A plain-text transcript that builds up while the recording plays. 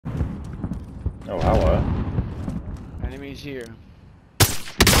Oh, hello. Enemies here.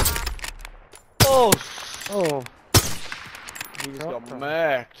 Oh! Oh. He just got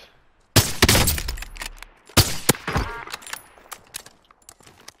macked.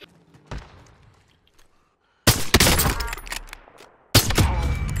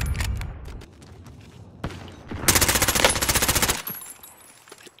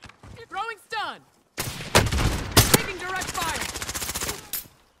 Throwing stun. Taking direct fire.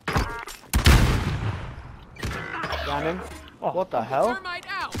 Got him. Oh, what the hell? Thermite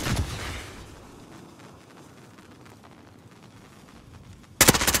out.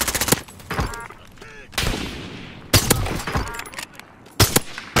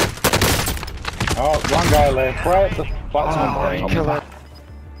 Oh, one guy left. Right the bottom Oh, ring.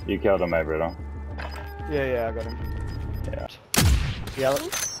 You killed him, Everett. Yeah, I got him. Yeah. Yellow.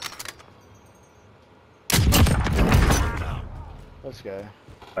 Let's go.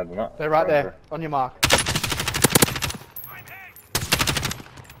 I don't know. They're right there, on your mark.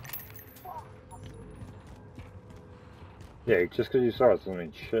 Yeah, just because you saw it doesn't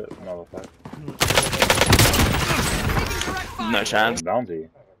mean shit, motherfucker. No chance. Bounty.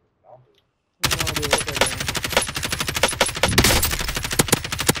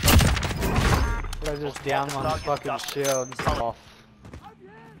 I just down one fucking shield and off.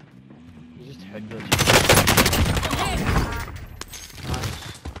 You just head glitch.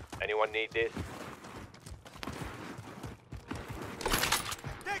 Nice. Anyone need this?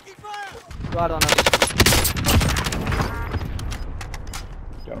 Right on it.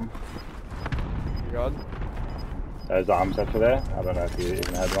 Got him. You got? There's the arm set for there. I don't know if you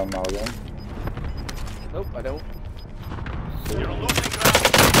even had one now again. Nope, I don't. You're losing ground.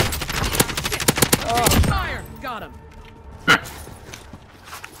 Oh. Fire. Got him.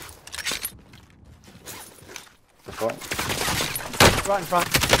 What? Right in front.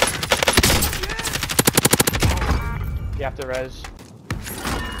 You have to res.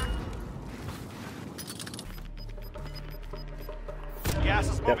 Gas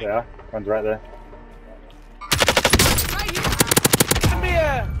is Yep, moving. there. One's right there. Right here. Come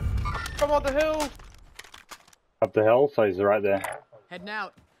here! Come on the hill! Up the hill, so he's right there. Heading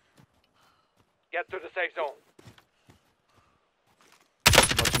out. Get to the safe zone.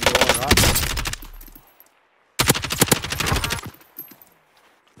 Watch him going, right?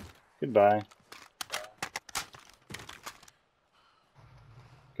 Goodbye.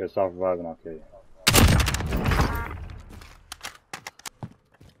 Go start reviving, I'll kill you.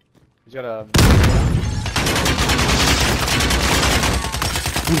 He's got a...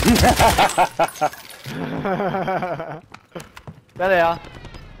 There they are.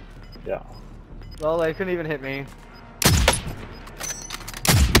 Yeah. Well, they couldn't even hit me.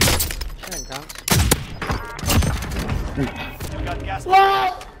 Shame, cunts. You've got gas.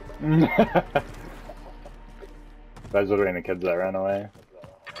 What? Those would have been the kids that ran away.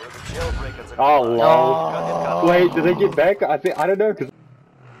 Jailbreakers. Oh, lol. Oh. Wait, did they get back? I don't know, cause...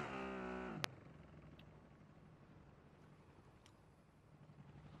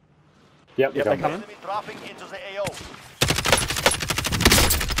 Yep, Yep, they're they're coming. Enemy dropping into the AO.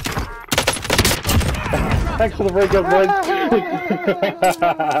 Thanks for the very good one.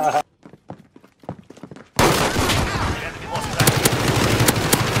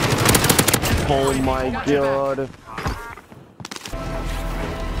 Oh my god.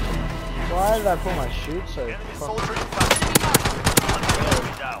 Why did I pull my shoot so Enemy fucking... soldier in front.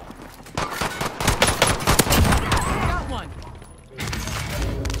 Enemy down. Got one.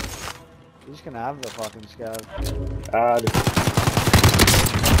 He's gonna have the fucking scav.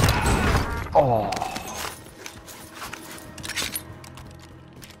 Oh.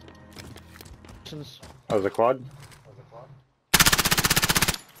 That was a quad.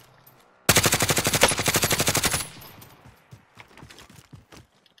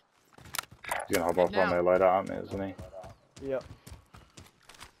 He's gonna hop off on there later, aren't he, isn't he? Yep.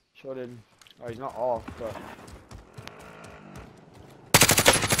 Sure did. Oh, he's not off, but...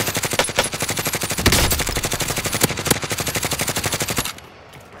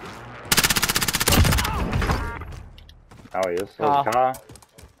 Oh, he is. There's a car.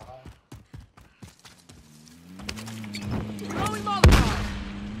 Throwing Molotov.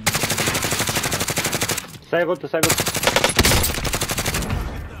 Disabled.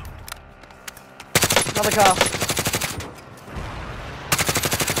 Another car.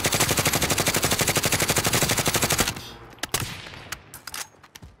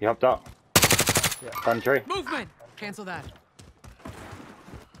 He hopped up. Yeah. Country. Movement. Cancel that.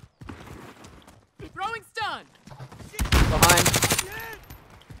 Throwing stun. Behind.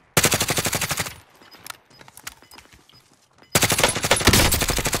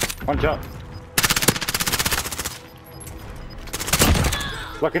 One shot.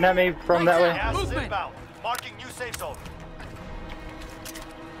 Looking at me from that way. Gas is Movement. inbound. Marking new safe zone.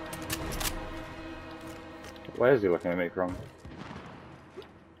 Where is he looking at me from?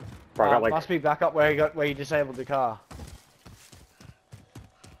 Bro, I got like must be back up where you disabled the car.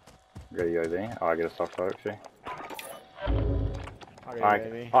 got a UAV. Oh, I get a soft photo actually.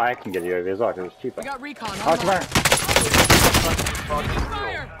 Okay, I can get a UAV as well because it's cheaper. We got recon Oh, on come on.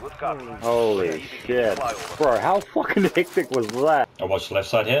 fire. Good copy. Holy shit. Bro, how fucking hectic was that? I'll watch the left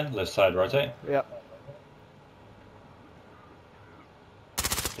side here. Left side rotate. Yep.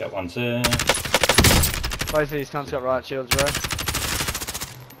 Got one there. Both of these cunts got right shields, bro.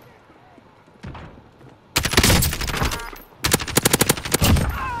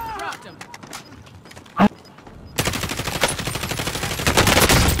 Dropped him.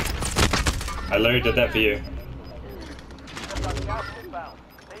 I literally did that for you. Gas inbound.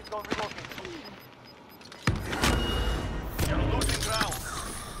 Safe zone relocated. You're losing ground.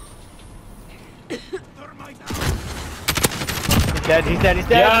 He's dead, he's dead, he's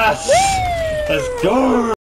dead! Yes! Let's go!